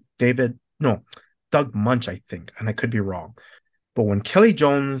want to say David, no, Doug Munch, I think, and I could be wrong. But when Kelly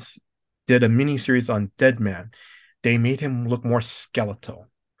Jones did a mini series on Dead Man, they made him look more skeletal.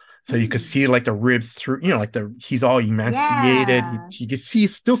 So you could Mm. see like the ribs through, like he's all emaciated. Yeah, You can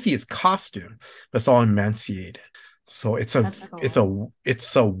still see his costume, but it's all emaciated. So that's cool.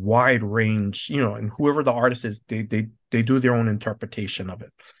 it's a wide range, and whoever the artist is, they do their own interpretation of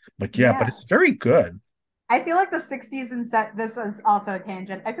it. But yeah, but Yeah. it's very good. I feel like the 60s and set this is also a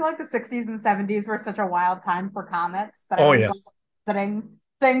tangent. I feel like the 60s and 70s were such a wild time for comics that I Oh was like yes. visiting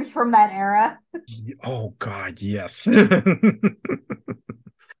things from that era. Oh God, yes.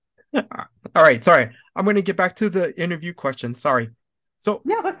 All right, sorry. I'm going to get back to the interview question. Sorry. So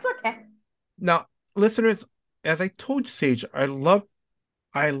No, it's okay. now, listeners, as I told Sage, I love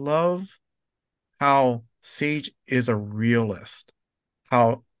how Sage is a realist.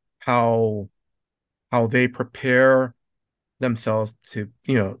 How how how they prepare themselves to,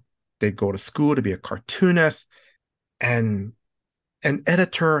 they go to school to be a cartoonist and an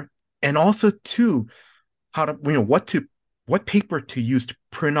editor, and also too how to, what paper to use to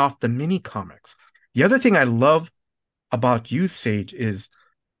print off the mini comics. The other thing I love about you, Sage, is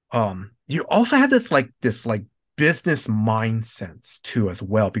you also have this business mind sense too as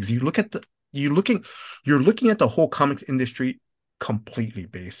well, because you're looking at the whole comics industry completely,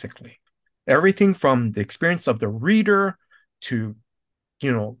 basically everything from the experience of the reader to,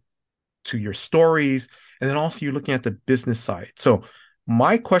 you know to your stories, and then also you're looking at the business side. So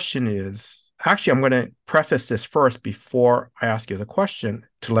my question is, actually, I'm going to preface this first before I ask you the question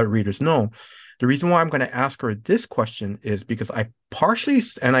to let readers know. The reason why I'm going to ask her this question is because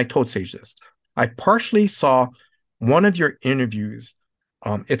and I told Sage this, I partially saw one of your interviews.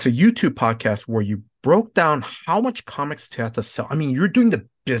 It's a YouTube podcast where you broke down how much comics you have to sell. I mean, you're doing the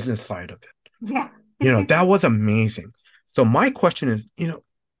business side of it. Yeah. That was amazing. So my question is,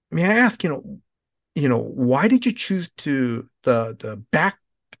 may I ask, why did you choose to the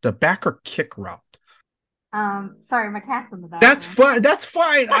backer kick route? Sorry, my cat's in the That's background. fine. That's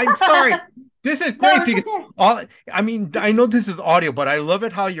fine. I'm sorry. This is No, great it's because okay. I mean, I know this is audio, but I love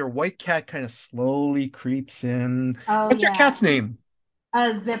it how your white cat kind of slowly creeps in. Oh What's your yeah. cat's name?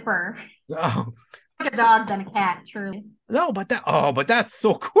 A zipper. Oh, Like a dog than a cat, truly. no, but that's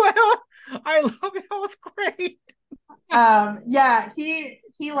so cool. I love it. That was great. Yeah,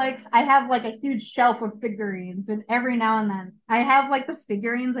 he likes I have like a huge shelf of figurines, and every now and then I have like the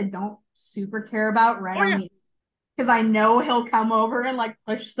figurines I don't super care about right Oh on yeah. the because I know he'll come over and like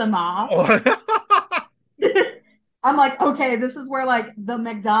push them off. Oh. I'm like, okay, this is where like the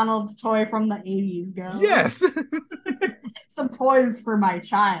McDonald's toy from the 80s goes. Yes. Some toys for my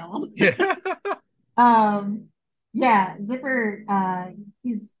child. Yeah. Um Yeah, Zipper,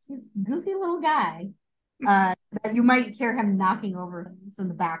 he's a goofy little guy. That you might hear him knocking over things in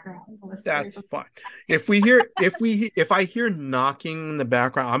the background, That's listeners. fine. If I hear knocking in the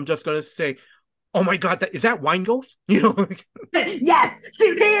background, I'm just gonna say, "Oh my God, is that wine ghost?" You know. Yes,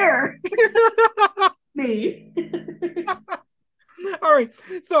 Steve here. Me. All right.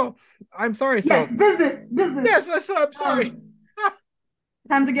 So I'm sorry. Yes, So business. I'm sorry. Um,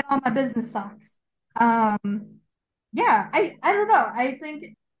 time to get on my business socks. Yeah, I don't know. I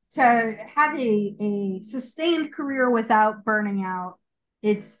think to have a sustained career without burning out,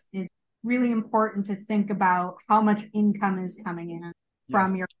 it's really important to think about how much income is coming in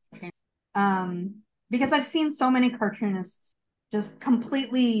from Yes. your channel. Because I've seen so many cartoonists just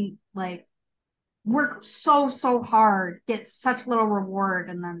completely like work so hard, get such little reward,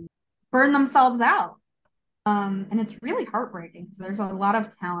 and then burn themselves out. And it's really heartbreaking because there's a lot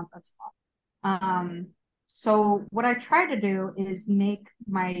of talent that's lost. So what I try to do is make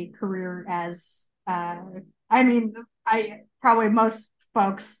my career as I mean, I probably most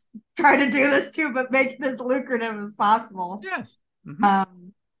folks try to do this too, but make it as lucrative as possible. Yes. Mm-hmm.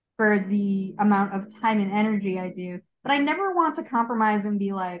 For the amount of time and energy I do. But I never want to compromise and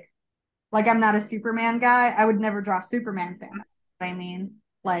be like I'm not a Superman guy. I would never draw Superman fan. I mean,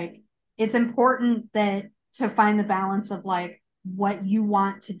 like it's important that to find the balance of like what you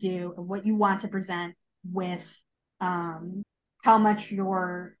want to do and what you want to present with um how much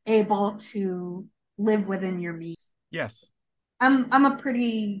you're able to live within your means. Yes. I'm a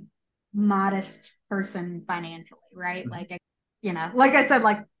pretty modest person financially, right? Mm-hmm. Like like I said,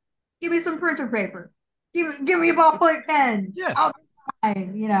 like give me some printer paper, give me a ballpoint pen. Yes. I'll be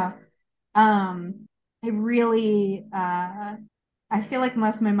fine. Um, I really, I feel like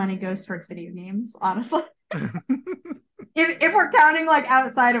most of my money goes towards video games, honestly. If we're counting like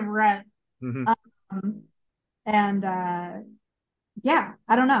outside of rent, Mm-hmm. um, and yeah,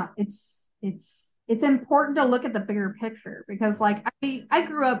 I don't know. It's important to look at the bigger picture because like I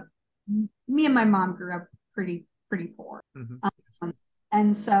grew up, me and my mom grew up pretty poor, Mm-hmm. um,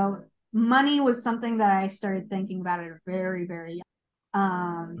 and so money was something that I started thinking about at a very young.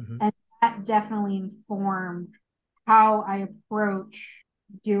 Mm-hmm. And that definitely informed how I approach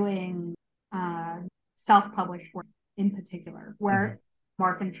doing self-published work in particular, Mm-hmm. where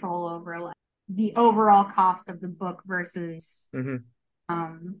more control over like the overall cost of the book versus Mm-hmm.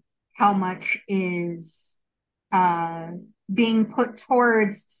 how much is uh, being put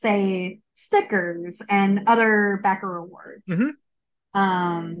towards, say, stickers and other backer rewards. Mm-hmm.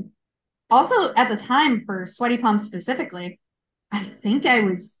 Um, Also, at the time for Sweaty Palms specifically, I think I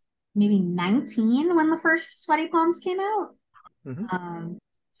was maybe 19 when the first Sweaty Palms came out. Mm-hmm. Um,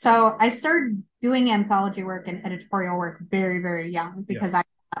 so I started doing anthology work and editorial work very young because I Yes.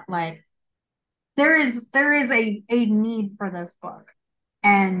 thought like there is a need for this book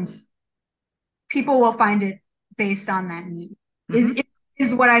and people will find it based on that need Mm-hmm.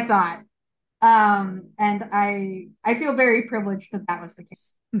 is what I thought. And I feel very privileged that that was the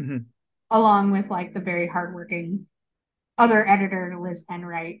case, Mm-hmm. along with like the very hardworking other editor, Liz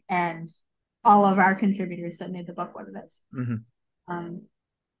Enright, and all of our contributors that made the book what it is. Mm-hmm. Um,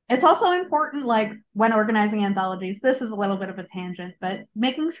 it's also important, like when organizing anthologies, this is a little bit of a tangent, but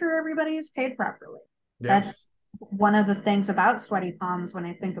making sure everybody is paid properly. That's Yes. one of the things about Sweaty Palms when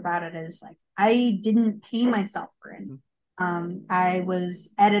I think about it is like I didn't pay myself for it. I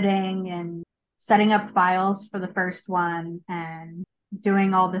was editing and setting up files for the first one and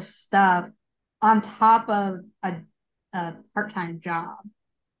doing all this stuff on top of a part-time job,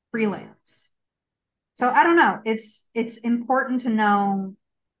 freelance. So I don't know. It's important to know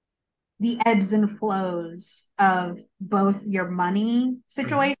the ebbs and flows of both your money Mm-hmm.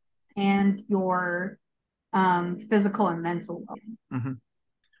 situation and your physical and mental well-being.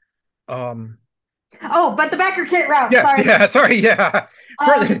 Mm-hmm. Um. Oh, but the backer kit route. Yes. Sorry. Yeah. Sorry. Yeah.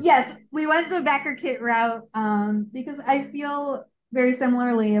 For Yes, we went the backer kit route because I feel very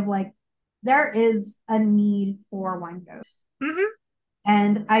similarly of like there is a need for wine ghosts. Mm-hmm.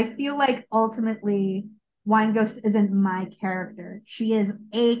 And I feel like ultimately Wine Ghost isn't my character. She is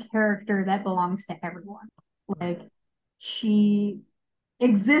a character that belongs to everyone. Like she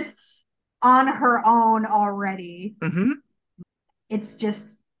exists on her own already. Mm-hmm. It's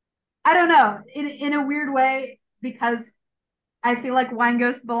just I don't know, in a weird way, because I feel like Wine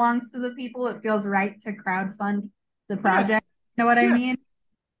Ghost belongs to the people. It feels right to crowdfund the Yes. project. You know what I Yes. mean?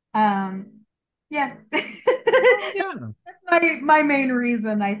 Um, yeah. Oh yeah. That's my main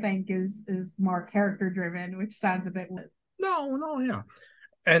reason I think is more character driven, which sounds a bit weird. No. No. Yeah.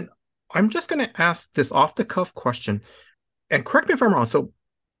 And I'm just going to ask this off the cuff question, and correct me if I'm wrong. So,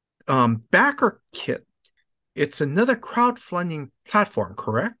 backer kit. It's another crowdfunding platform,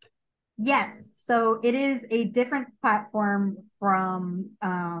 correct? Yes, so it is a different platform from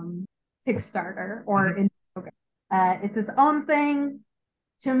Kickstarter Mhm. or Indiegogo. It's its own thing.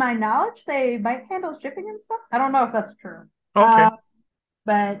 To my knowledge, they might handle shipping and stuff. I don't know if that's true. Okay. Uh,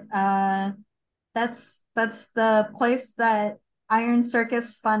 but that's the place that Iron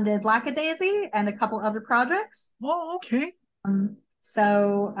Circus funded Lackadaisy and a couple other projects. Oh, okay.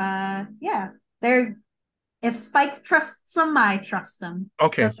 Yeah, they're if Spike trusts them, I trust them.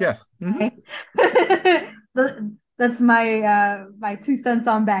 Okay. That's Yes. Hmm. my that's my 2 cents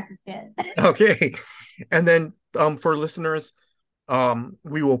on backer kit. Okay. And then for listeners,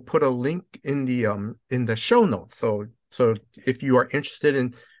 we will put a link in the show notes. So if you are interested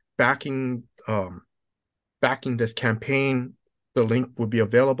in backing backing this campaign, the link will be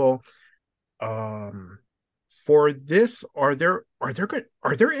available. Um, for this, are there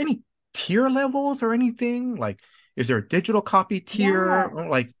any tier levels or anything? Like, is there a digital copy tier?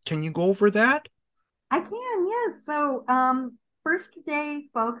 Like, Yes, can you go over that? I can. Yes. So, first day,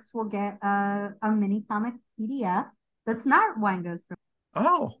 folks will get a mini comic PDF that's not Wine Goes for,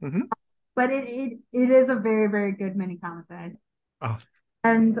 Oh, mhm. but it is a very, very good mini comic bag. Oh,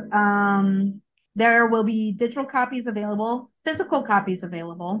 And there will be digital copies available, physical copies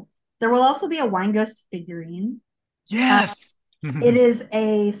available. There will also be a Wine Ghost figurine. Uh, yes. it is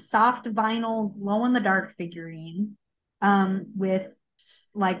a soft vinyl glow in the dark figurine with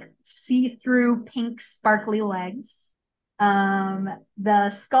like see through pink sparkly legs. Um, the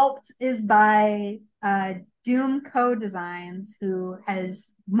sculpt is by Doom Co Designs, who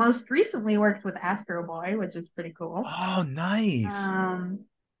has most recently worked with Astro Boy, which is pretty cool. Oh, nice. Um,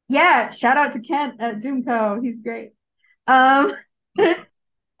 yeah, shout out to Kent at Doomco. He's great. Um,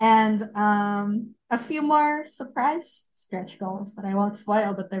 and a few more surprise stretch goals that I won't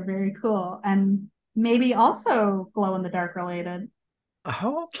spoil, but they're very cool and maybe also glow in the dark related.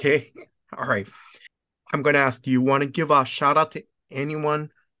 Oh, okay. All right. I'm going to ask, do you want to give a shout out to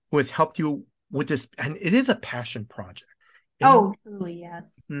anyone who has helped you with this? And it is a passion project. Any? Oh, truly,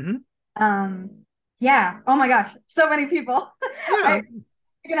 yes. Hmm. Um, yeah. Oh my gosh, so many people. Yeah. I,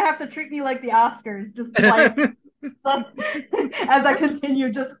 you're gonna have to treat me like the Oscars, just like as I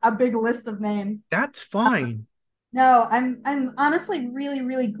continue just a big list of names. That's fine. No, I'm honestly really,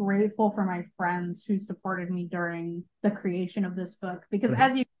 really grateful for my friends who supported me during the creation of this book because Hmm.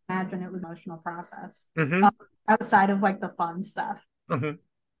 as you can imagine, it was an emotional process Hmm. outside of like the fun stuff. Hmm.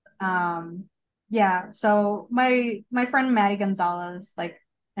 Um, yeah, so my friend Maddie Gonzalez, like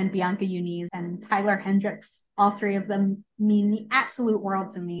and Bianca Uniz and Tyler Hendricks, all three of them mean the absolute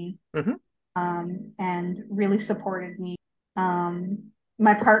world to me. Hmm. And really supported me.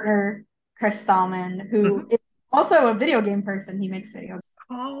 My partner, Chris Stallman, who Hmm. is also a video game person, he makes videos.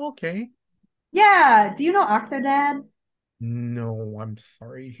 Oh, okay. Yeah, do you know Octodad? No, I'm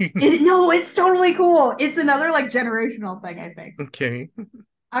sorry. No, it's totally cool. It's another like generational thing, I think. Okay.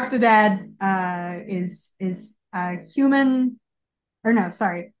 Octodad is a human, or no,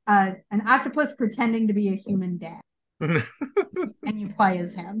 sorry, an octopus pretending to be a human dad, and you play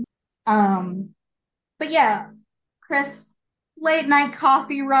as him. Um, but yeah, Chris, late night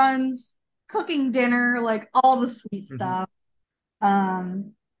coffee runs, cooking dinner, like all the sweet Hmm. stuff.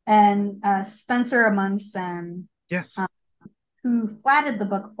 Um, and Spencer Amundsen, uh, Yes. who flatted the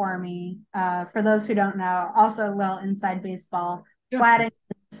book for me. For those who don't know, also well inside baseball, Yes. flatting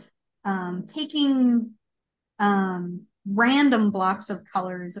is taking random blocks of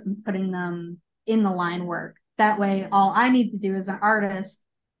colors and putting them in the line work. That way, all I need to do as an artist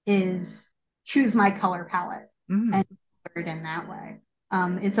is choose my color palette Mm. and color it in that way.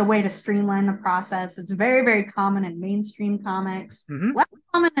 It's a way to streamline the process. It's very, very common in mainstream comics, Hmm. less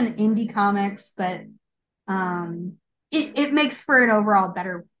common in indie comics, but um, it makes for an overall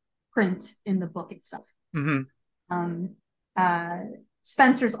better print in the book itself. Hmm. Um, uh,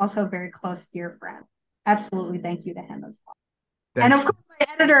 Spencer's also a very close dear friend. Absolutely, thank you to him as well. And of Thank you. course,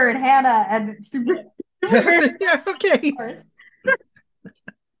 my editor and Hannah and super Yes. very Yeah. Okay. course.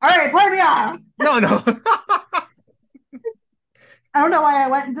 All right, play me off. No, no. I don't know why I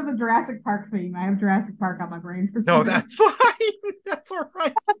went into the Jurassic Park theme. I have Jurassic Park on my brain for some No, reason. that's fine. That's all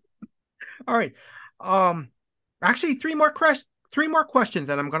right. All right. Um, actually, three more questions,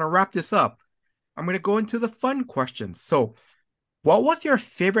 and I'm gonna wrap this up. I'm gonna go into the fun questions. So, what was your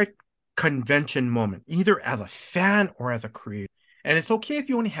favorite convention moment, either as a fan or as a creator? And it's okay if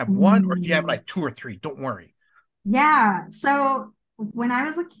you only have one, or if you have Ooh. like two or three. Don't worry. Yeah. So when I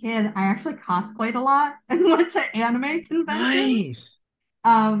was a kid, I actually cosplayed a lot and went to anime conventions.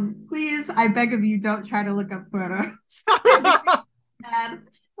 Nice. Please, I beg of you, don't try to look up photos. It makes me sad.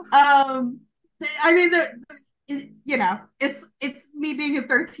 Um, I mean, you know, it's me being a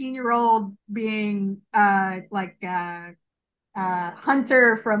 13-year-old being like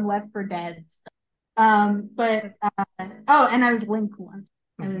Hunter from Left 4 Dead. But oh, and I was Link once.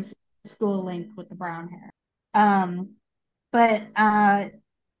 I Mhm. was school Link with the brown hair. But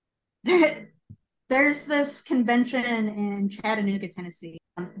there's this convention in Chattanooga, Tennessee,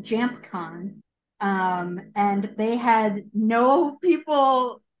 JampCon, and they had no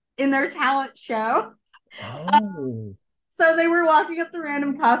people in their talent show. Oh. So they were walking up to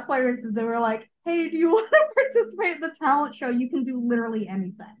random cosplayers and they were like, "Hey, do you want to participate in the talent show? You can do literally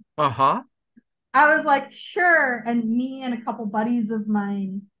anything." Uh-huh. I was like, "Sure." And me and a couple buddies of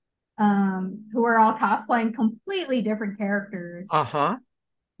mine, who were all cosplaying completely different characters, Uh-huh.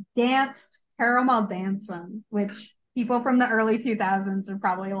 danced caramel dancing, which people from the early 2000s are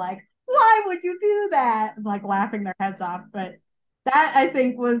probably like, "Why would you do that?" And like laughing their heads off. But that I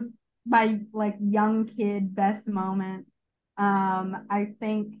think was my like young kid best moment. I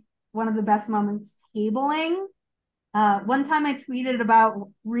think one of the best moments tabling. One time I tweeted about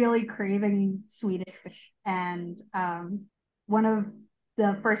really craving Swedish fish, and one of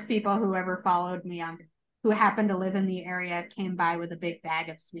the first people who ever followed me on, who happened to live in the area, came by with a big bag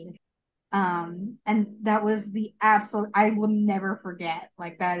of Swedish. And that was the absolute, I will never forget.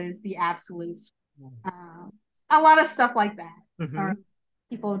 Like, that is the absolute, um, a lot of stuff like that. Mm-hmm. Or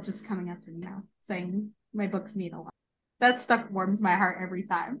people just coming up to me now saying my books mean a lot. That stuff warms my heart every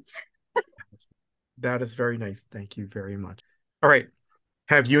time. That is very nice. Thank you very much. All right.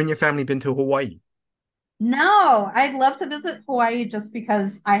 Have you and your family been to Hawaii? No, I'd love to visit Hawaii just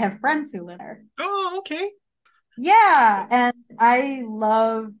because I have friends who live there. Oh, okay. Yeah, and I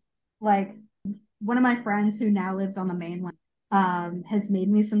love like one of my friends who now lives on the mainland has made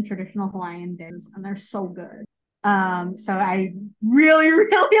me some traditional Hawaiian dishes and they're so good. So I really,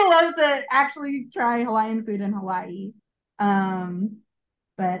 really love to actually try Hawaiian food in Hawaii. Um,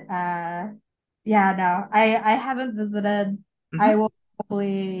 but yeah, no, I haven't visited. Mm-hmm. I will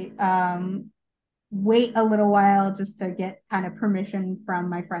probably wait a little while just to get kind of permission from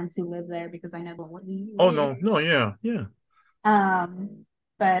my friends who live there because I know they'll let me Oh, in. no. No, yeah. Yeah.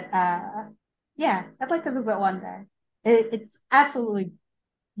 But yeah, I'd like to visit one day. It's absolutely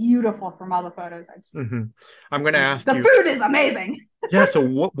beautiful from all the photos I've seen. Mm-hmm. I'm going to And ask the you. food is amazing. Yeah, so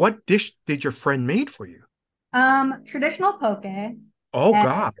what dish did your friend made for you? Traditional poke. Oh, And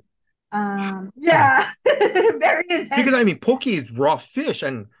God. yeah, very Because I intense. mean, poke is raw fish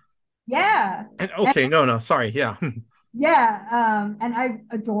Yeah. and And okay, no, no, sorry. Yeah. yeah, and I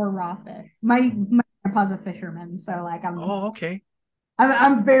adore raw fish. My grandpa's a fisherman, so like Oh, okay.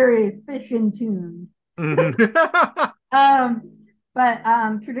 I'm very fish in tune. Mhm. Um, but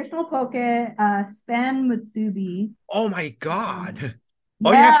traditional poke, span mutsubi. Oh my Um, God.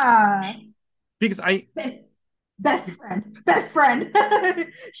 Oh, you have to, yeah, because I best friend.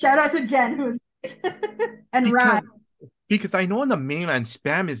 Shout out to Jen who is and Ryan. because because I know on the mainland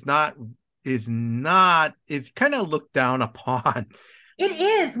spam is kind of looked down upon. It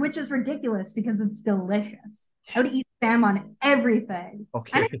is, which is ridiculous because it's delicious. I would eat spam on everything.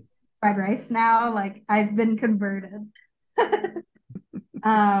 I make Okay. fried rice now. Like I've been converted.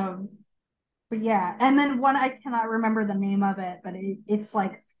 um, but yeah, and then one I cannot remember the name of it, but it's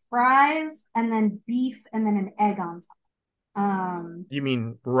like fries and then beef and then an egg on top. You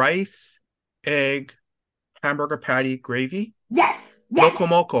mean rice, egg, hamburger patty, gravy? Yes, yes,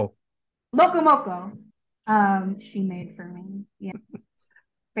 Locomoco. loco moco. She made for me. Yeah,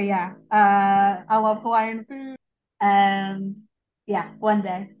 but yeah, I love Hawaiian food, and yeah, one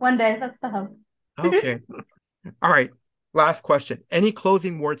day, that's the hope. Okay. All right. Last question. Any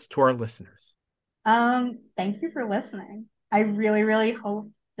closing words to our listeners? Thank you for listening. I really, really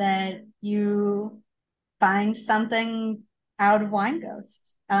hope that you find something out of Wine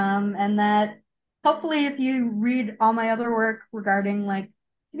Ghost. And that hopefully if you read all my other work regarding like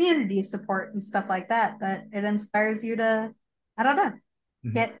community support and stuff like that, that it inspires you to, I don't know,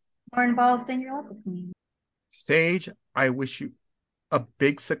 Mhm. get more involved in your local community. Sage, I wish you a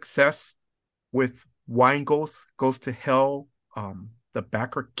big success with Wine Goes to Hell, the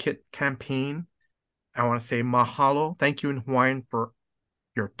Backer Kit campaign. I want to say mahalo. Thank you in Hawaiian for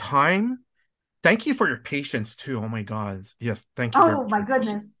your time. Thank you for your patience too. Oh my God. Yes, thank you very Oh much for my your patience.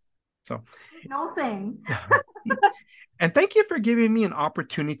 goodness. So, No thing. and thank you for giving me an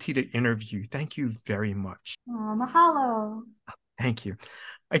opportunity to interview. Thank you very much. Oh, mahalo. Thank you.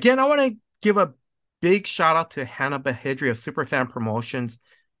 Again, I want to give a big shout out to Hannah Bahedri of Superfan Promotions.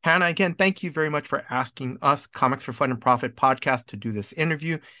 Hannah, again, thank you very much for asking us, Comics for Fun and Profit podcast, to do this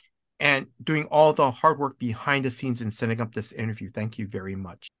interview and doing all the hard work behind the scenes in setting up this interview. Thank you very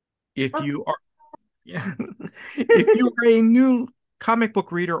much. If Let's you are Yeah. If you are a new comic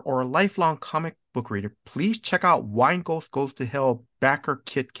book reader or a lifelong comic book reader, please check out Wine Ghost Goes to Hell Backer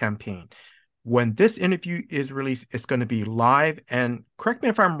Kit campaign. When this interview is released, it's going to be live. And correct me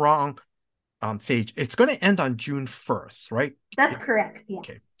if I'm wrong, Sage, it's going to end on June 1st, right? That's correct. Yes.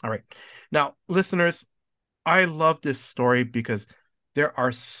 Okay. All right. Now, listeners, I love this story because there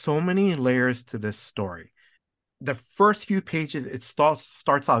are so many layers to this story. The first few pages, it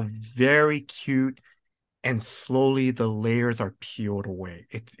starts off very cute, and slowly the layers are peeled away.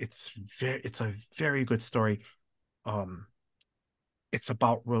 It's a very good story. Um, it's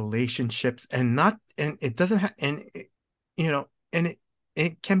about relationships and not and it doesn't have and it, and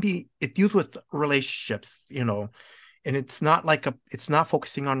it can be it deals with relationships, and it's not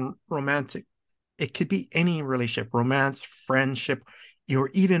focusing on romantic. It could be any relationship, romance, friendship, or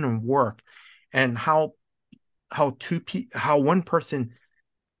even in work, and how one person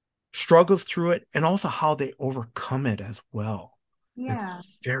struggles through it and also how they overcome it as well. Yeah.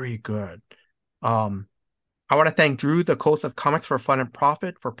 It's very good. Um, I want to thank Drew, the host of Comics for Fun and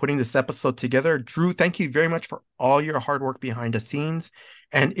Profit, for putting this episode together. Drew, thank you very much for all your hard work behind the scenes.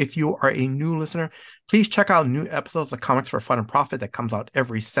 And if you are a new listener, please check out new episodes of Comics for Fun and Profit that comes out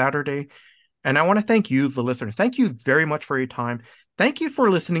every Saturday. And I want to thank you, the listener. Thank you very much for your time. Thank you for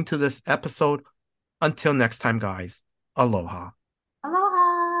listening to this episode. Until next time, guys. Aloha.